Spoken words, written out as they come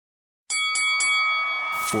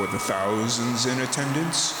For the thousands in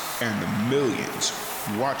attendance and the millions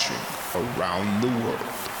watching around the world,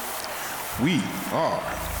 we are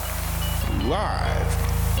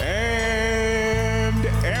live and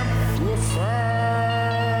amplified.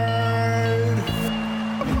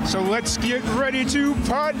 So let's get ready to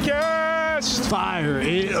podcast. Fire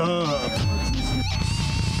it up.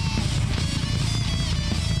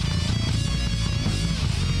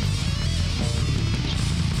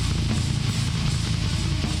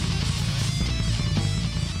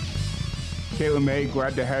 Caitlin May,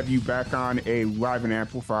 glad to have you back on a live and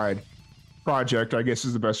amplified project, I guess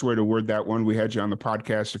is the best way to word that one. We had you on the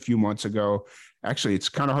podcast a few months ago. Actually, it's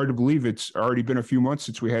kind of hard to believe it's already been a few months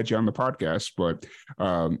since we had you on the podcast, but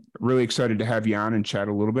really excited to have you on and chat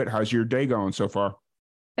a little bit. How's your day going so far?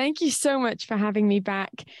 Thank you so much for having me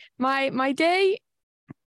back. My day,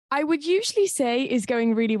 I would usually say, is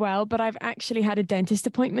going really well, but I've actually had a dentist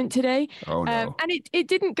appointment today. Oh, no. And it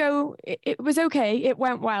didn't go, it was okay. It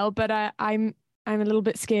went well, but I'm a little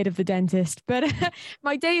bit scared of the dentist. But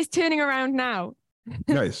my day is turning around now.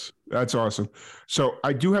 Nice. That's awesome. So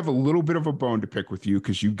I do have a little bit of a bone to pick with you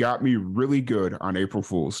because you got me really good on April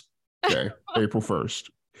Fool's Day, April 1st.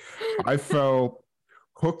 I fell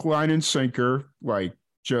hook, line, and sinker, like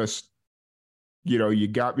just, you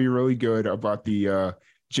got me really good about the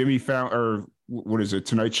Jimmy Fallon, or what is it,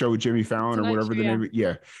 Tonight Show with Jimmy Fallon, or whatever the name of it.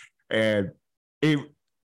 Yeah. And it,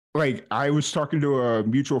 like, I was talking to a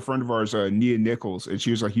mutual friend of ours, Nia Nichols, and she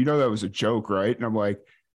was like, that was a joke, right? And I'm like,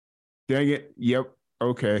 dang it. Yep.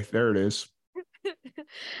 Okay. There it is.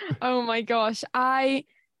 Oh my gosh. I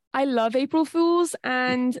love April Fools,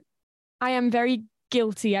 and I am very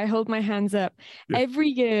guilty. I hold my hands up. Yeah. Every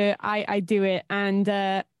year I do it.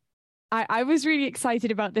 And, I was really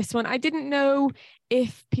excited about this one. I didn't know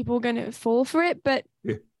if people were going to fall for it, but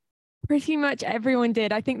pretty much everyone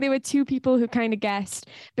did. I think there were two people who kind of guessed,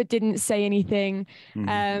 but didn't say anything.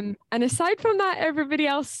 Mm-hmm. And aside from that, everybody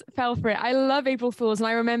else fell for it. I love April Fools. And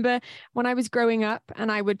I remember when I was growing up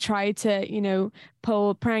and I would try to,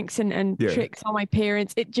 pull pranks and tricks on my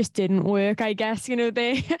parents, it just didn't work, I guess.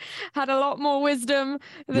 They had a lot more wisdom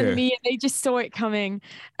than me, and they just saw it coming.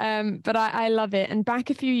 But I love it. And back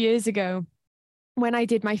a few years ago, when I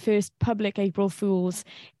did my first public April Fools,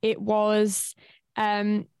 it was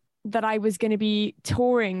that I was going to be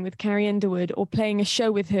touring with Carrie Underwood or playing a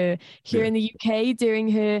show with her here in the UK during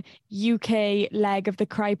her UK leg of the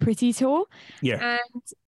Cry Pretty tour. Yeah. And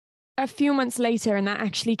a few months later, and that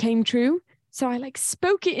actually came true. So I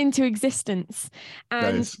spoke it into existence,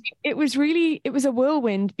 and it was a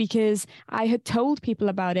whirlwind because I had told people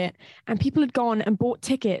about it, and people had gone and bought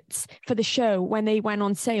tickets for the show when they went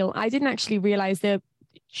on sale. I didn't actually realize that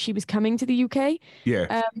she was coming to the UK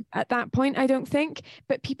at that point, I don't think,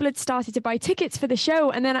 but people had started to buy tickets for the show,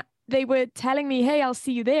 and then they were telling me, hey, I'll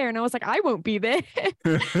see you there. And I was like, I won't be there.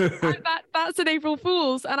 That's an April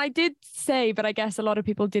Fool's. And I did say, but I guess a lot of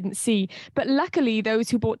people didn't see. But luckily, those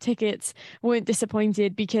who bought tickets weren't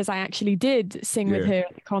disappointed because I actually did sing with her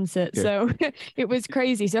at the concert. Yeah. So it was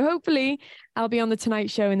crazy. So hopefully I'll be on the Tonight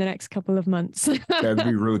Show in the next couple of months. That'd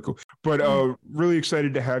be really cool. But really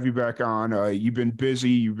excited to have you back on. You've been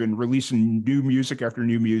busy. You've been releasing new music after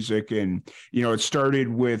new music. And, it started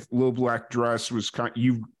with Little Black Dress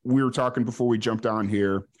we were talking before we jumped on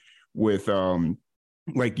here with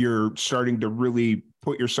you're starting to really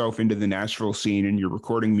put yourself into the Nashville scene, and you're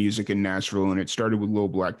recording music in Nashville, and it started with Little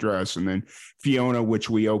Black Dress, and then Fiona, which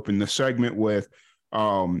we opened the segment with.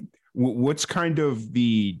 What's kind of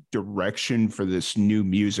the direction for this new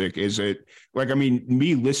music? Is it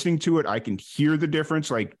me listening to it, I can hear the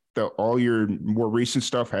difference. All your more recent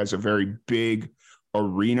stuff has a very big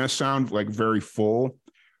arena sound, very full.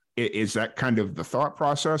 Is that kind of the thought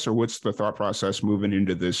process, or what's the thought process moving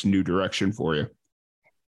into this new direction for you?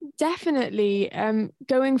 Definitely.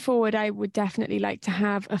 Going forward, I would definitely like to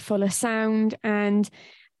have a fuller sound, and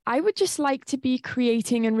I would just like to be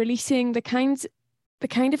creating and releasing the kind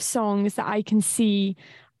of songs that I can see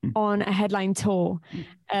on a headline tour,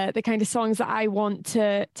 the kind of songs that I want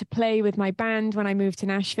to play with my band when I move to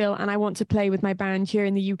Nashville, and I want to play with my band here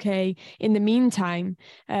in the UK in the meantime,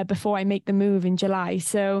 before I make the move in July.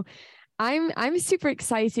 So I'm super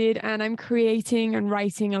excited, and I'm creating and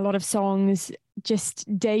writing a lot of songs just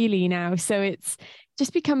daily now. So it's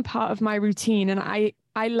just become part of my routine, and I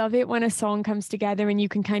love it when a song comes together and you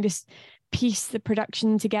can kind of piece the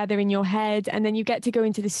production together in your head, and then you get to go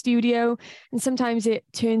into the studio, and sometimes it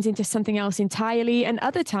turns into something else entirely, and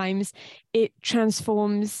other times it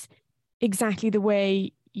transforms exactly the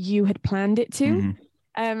way you had planned it to.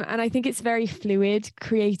 And I think it's very fluid,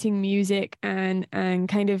 creating music and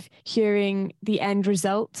kind of hearing the end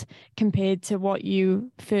result compared to what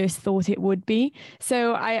you first thought it would be.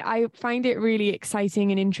 So I find it really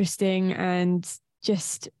exciting and interesting, and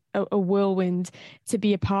just a whirlwind to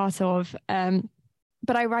be a part of.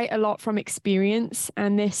 But I write a lot from experience,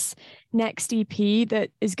 and this next EP that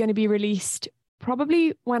is going to be released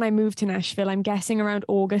probably when I move to Nashville, I'm guessing around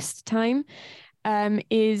August time,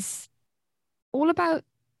 is all about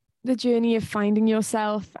the journey of finding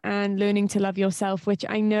yourself and learning to love yourself, which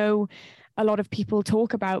I know a lot of people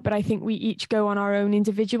talk about, but I think we each go on our own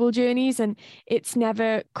individual journeys, and it's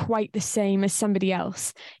never quite the same as somebody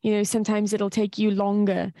else. You know, sometimes it'll take you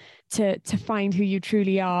longer to find who you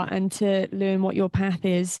truly are and to learn what your path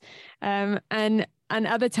is. And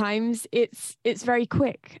other times it's very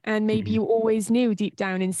quick, and maybe you always knew deep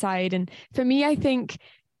down inside. And for me, I think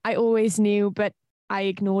I always knew, but I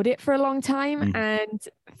ignored it for a long time. And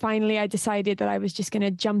finally, I decided that I was just going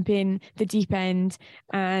to jump in the deep end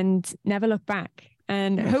and never look back.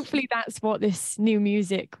 And hopefully that's what this new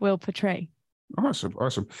music will portray. Awesome.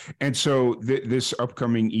 And so this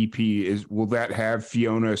upcoming EP will that have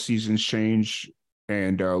Fiona, Seasons Change,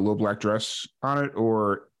 and Little Black Dress on it,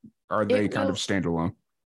 or are they kind of standalone?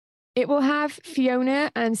 It will have Fiona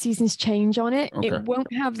and Seasons Change on it. Okay. It won't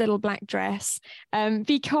have Little Black Dress,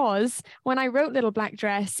 because when I wrote Little Black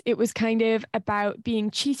Dress, it was kind of about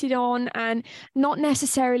being cheated on and not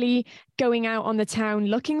necessarily going out on the town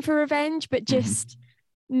looking for revenge, but just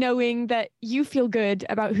knowing that you feel good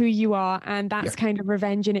about who you are, and that's kind of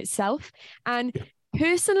revenge in itself. And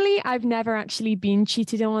personally, I've never actually been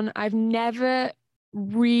cheated on. I've never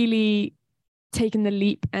really taken the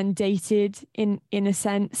leap and dated in a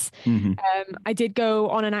sense. I did go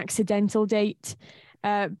on an accidental date,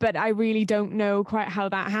 but I really don't know quite how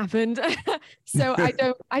that happened. So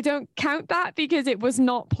I don't count that, because it was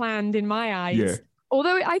not planned in my eyes.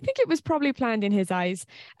 Although I think it was probably planned in his eyes.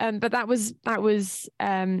 But that was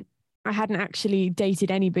I hadn't actually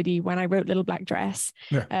dated anybody when I wrote Little Black Dress.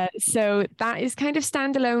 So that is kind of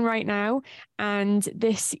standalone right now. And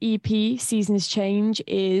this EP, Seasons Change,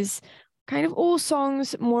 is kind of all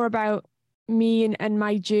songs more about me and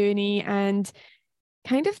my journey, and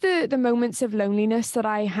kind of the moments of loneliness that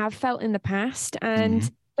I have felt in the past, and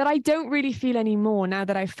that I don't really feel anymore now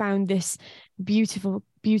that I've found this beautiful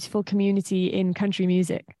community in country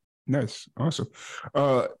music. Nice. Awesome.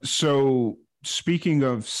 So speaking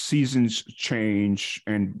of Seasons Change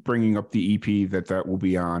and bringing up the EP that will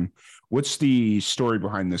be on, what's the story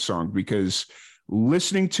behind this song? Because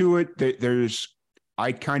listening to it,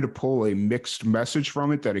 I kind of pull a mixed message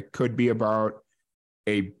from it, that it could be about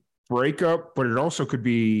a breakup, but it also could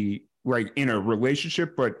be like in a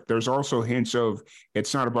relationship, but there's also hints of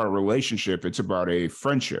it's not about a relationship, it's about a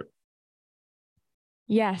friendship.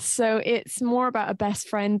 Yes, so it's more about a best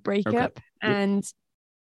friend breakup. And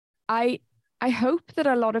I hope that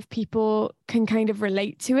a lot of people can kind of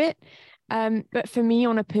relate to it. But for me,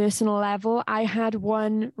 on a personal level, I had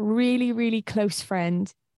one really, really close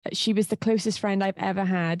friend. She was the closest friend I've ever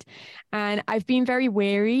had. And I've been very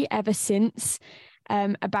wary ever since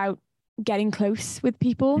about getting close with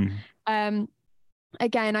people.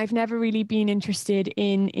 Again, I've never really been interested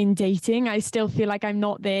in dating. I still feel like I'm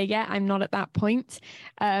not there yet. I'm not at that point.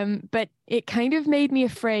 But it kind of made me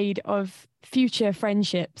afraid of future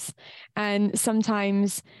friendships. And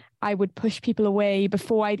sometimes I would push people away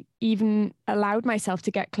before I'd even allowed myself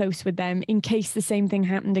to get close with them, in case the same thing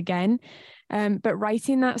happened again. But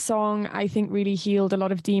writing that song, I think, really healed a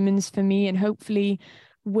lot of demons for me, and hopefully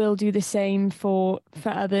will do the same for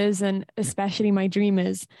others, and especially my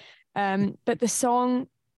dreamers. But the song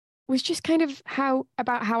was just kind of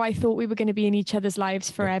about how I thought we were going to be in each other's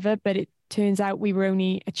lives forever, but it turns out we were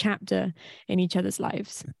only a chapter in each other's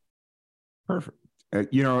lives. Perfect.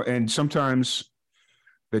 And sometimes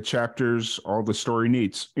the chapters, all the story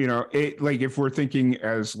needs, it, like if we're thinking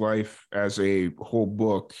as life as a whole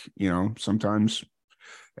book, sometimes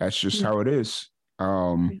that's just how it is.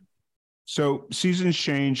 So Seasons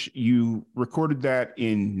Change, you recorded that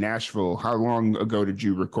in Nashville. How long ago did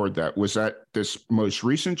you record that? Was that this most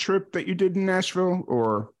recent trip that you did in Nashville,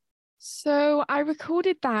 or? So I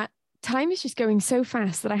recorded that. Time is just going so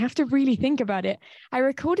fast that I have to really think about it. I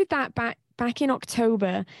recorded that back in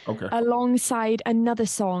October, alongside another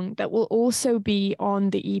song that will also be on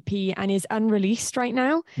the EP and is unreleased right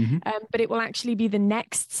now. But it will actually be the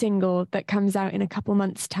next single that comes out in a couple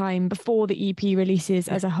months' time, before the EP releases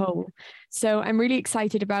as a whole. So I'm really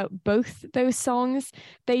excited about both those songs.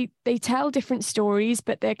 They tell different stories,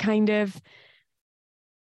 but they're kind of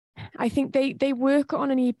I think they work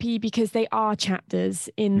on an EP because they are chapters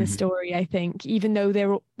in the story, I think, even though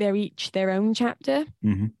they're each their own chapter.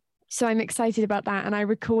 So I'm excited about that. And I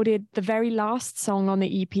recorded the very last song on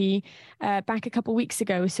the EP back a couple weeks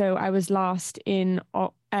ago. So I was last in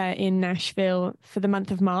Nashville for the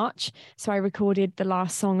month of March. So I recorded the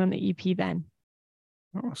last song on the EP then.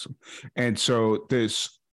 Awesome. And so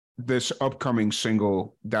this upcoming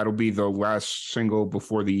single, that'll be the last single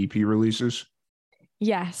before the EP releases?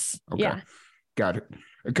 Yes. Okay. Yeah. Got it.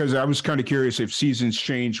 Because I was kind of curious if Seasons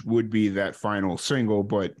Change would be that final single,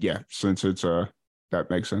 but yeah, since it's that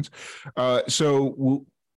makes sense. So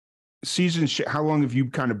how long have you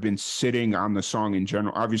kind of been sitting on the song in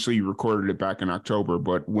general? Obviously you recorded it back in October,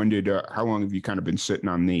 but how long have you kind of been sitting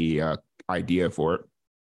on the idea for it?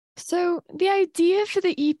 So the idea for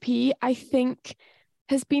the EP, I think,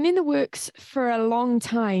 has been in the works for a long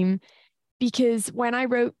time, because when I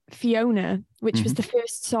wrote Fiona, which was the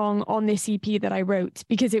first song on this EP that I wrote,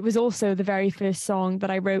 because it was also the very first song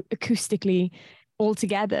that I wrote acoustically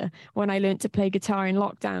altogether when I learned to play guitar in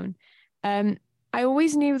lockdown. I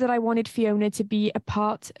always knew that I wanted Fiona to be a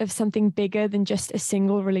part of something bigger than just a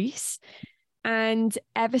single release. And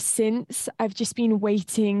ever since, I've just been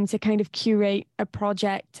waiting to kind of curate a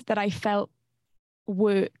project that I felt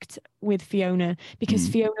worked with Fiona, because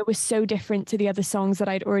Fiona was so different to the other songs that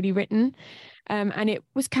I'd already written. And it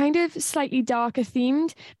was kind of slightly darker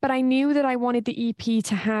themed, but I knew that I wanted the EP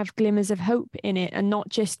to have glimmers of hope in it and not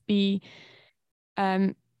just be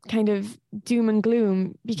kind of doom and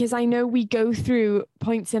gloom, because I know we go through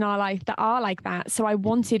points in our life that are like that. So I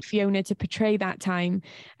wanted Fiona to portray that time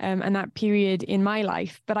and that period in my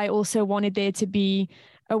life, but I also wanted there to be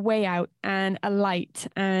a way out and a light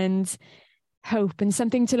and hope and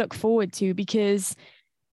something to look forward to, because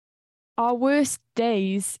our worst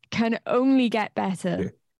days can only get better. Yeah.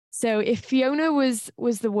 So if Fiona was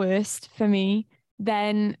the worst for me,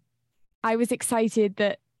 then I was excited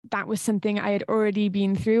that was something I had already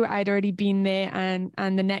been through. I'd already been there, and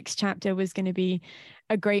the next chapter was going to be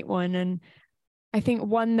a great one. And I think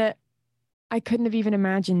one that I couldn't have even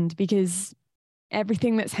imagined, because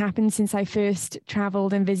everything that's happened since I first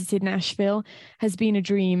traveled and visited Nashville has been a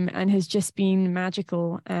dream and has just been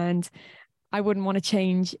magical. And I wouldn't want to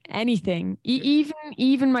change anything,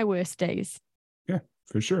 even my worst days. Yeah,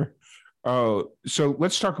 for sure. So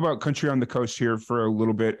let's talk about Country on the Coast here for a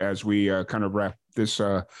little bit as we kind of wrap this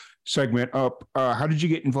segment up. How did you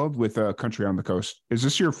get involved with Country on the Coast? Is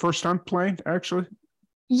this your first time playing, actually?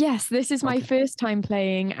 Yes, this is my first time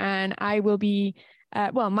playing, and I will be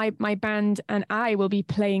my band and I will be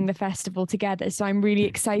playing the festival together. So I'm really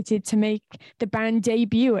excited to make the band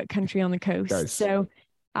debut at Country on the Coast. Nice. So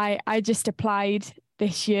I just applied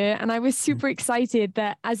this year, and I was super excited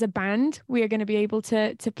that as a band we are going to be able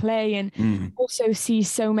to play and also see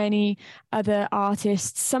so many other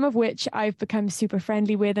artists, some of which I've become super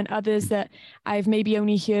friendly with and others that I've maybe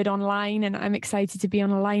only heard online, and I'm excited to be on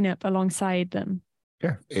a lineup alongside them.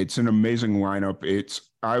 Yeah, it's an amazing lineup.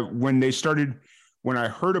 When I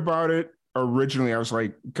heard about it originally, I was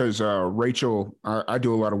like, because Rachel, I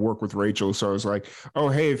do a lot of work with Rachel. So I was like, oh,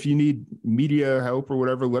 hey, if you need media help or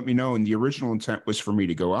whatever, let me know. And the original intent was for me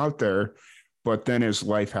to go out there. But then as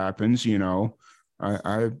life happens,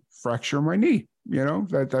 I fracture my knee,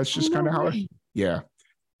 that's just kind of how yeah.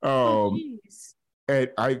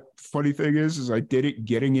 And funny thing is I did it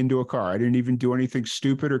getting into a car. I didn't even do anything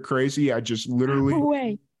stupid or crazy. I just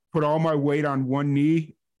literally put all my weight on one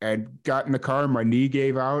knee and got in the car, and my knee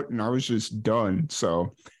gave out and I was just done.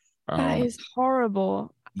 So that is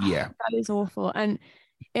horrible. Yeah. That is awful. And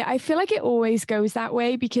I feel like it always goes that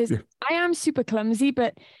way, because I am super clumsy,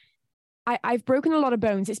 but I've broken a lot of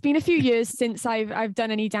bones. It's been a few years since I've done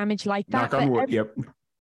any damage like that. Knock on wood. Yep.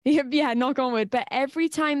 Yeah, knock on wood. But every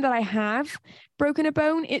time that I have broken a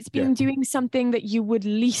bone, it's been doing something that you would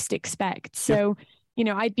least expect. So,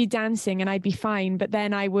 I'd be dancing and I'd be fine, but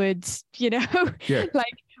then I would,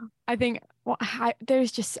 like, I think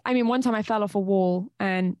one time I fell off a wall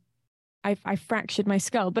and I fractured my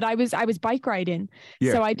skull, but I was bike riding.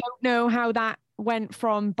 Yeah. So I don't know how that went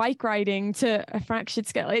from bike riding to a fractured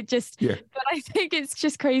skull. But I think it's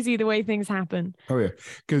just crazy the way things happen. Oh yeah.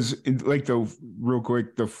 Cause the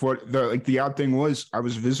odd thing was I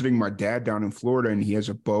was visiting my dad down in Florida and he has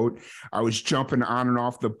a boat. I was jumping on and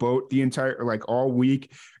off the boat the entire, all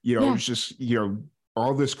week, it was just,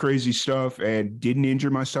 all this crazy stuff, and didn't injure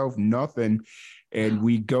myself, nothing. And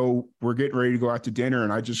we're getting ready to go out to dinner,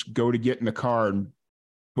 and I just go to get in the car and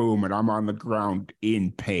boom, and I'm on the ground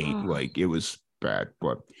in pain. Like, it was bad,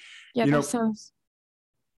 but that sounds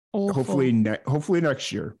awful. Hopefully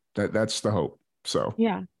next year. That's the hope. So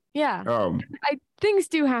yeah, Yeah. Um, Things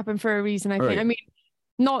do happen for a reason, I think. right. I mean,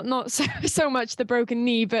 not so much the broken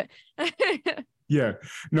knee, but Yeah.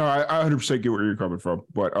 No, I 100% get where you're coming from.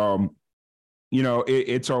 But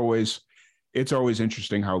it's always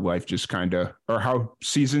interesting how life just kind of, or how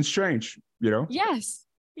seasons change, yes.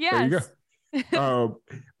 There you go. Yes.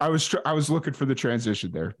 I was looking for the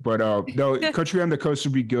transition there, but no, Country on the Coast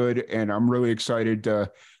would be good, and I'm really excited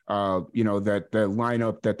to that the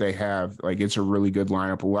lineup that they have, like it's a really good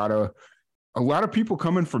lineup. A lot of people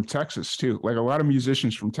coming from Texas too. Like a lot of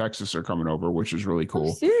musicians from Texas are coming over, which is really Oh,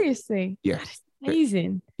 cool. seriously? Yeah. That is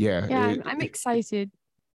amazing. Yeah. Yeah, I'm excited.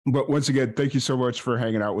 But once again, thank you so much for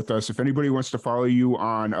hanging out with us. If anybody wants to follow you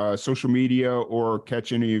on social media or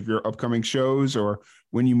catch any of your upcoming shows, or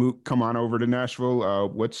when you come on over to Nashville,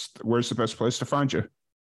 where's the best place to find you?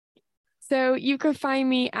 So you can find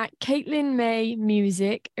me at Caitlin May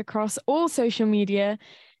Music across all social media,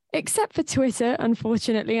 except for Twitter.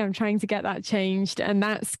 Unfortunately, I'm trying to get that changed, and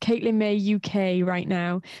that's Caitlin May UK right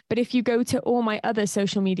now. But if you go to all my other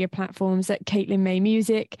social media platforms at Caitlin May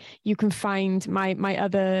Music, you can find my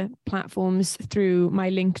other platforms through my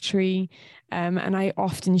link tree. And I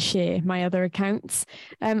often share my other accounts.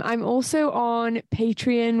 I'm also on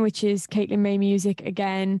Patreon, which is Caitlin May Music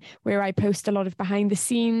again, where I post a lot of behind the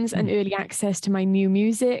scenes and early access to my new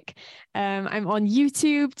music. I'm on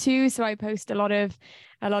YouTube too, so I post a lot of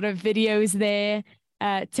videos there,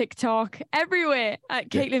 TikTok, everywhere at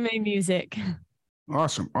Caitlin May Music.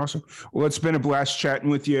 Awesome. Well, it's been a blast chatting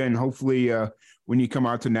with you, and hopefully when you come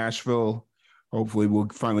out to Nashville, hopefully we'll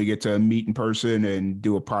finally get to meet in person and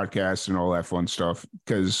do a podcast and all that fun stuff,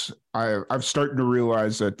 because I'm starting to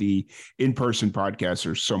realize that the in-person podcasts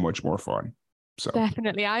are so much more fun. So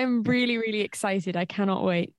definitely. I am really, really excited. I cannot wait.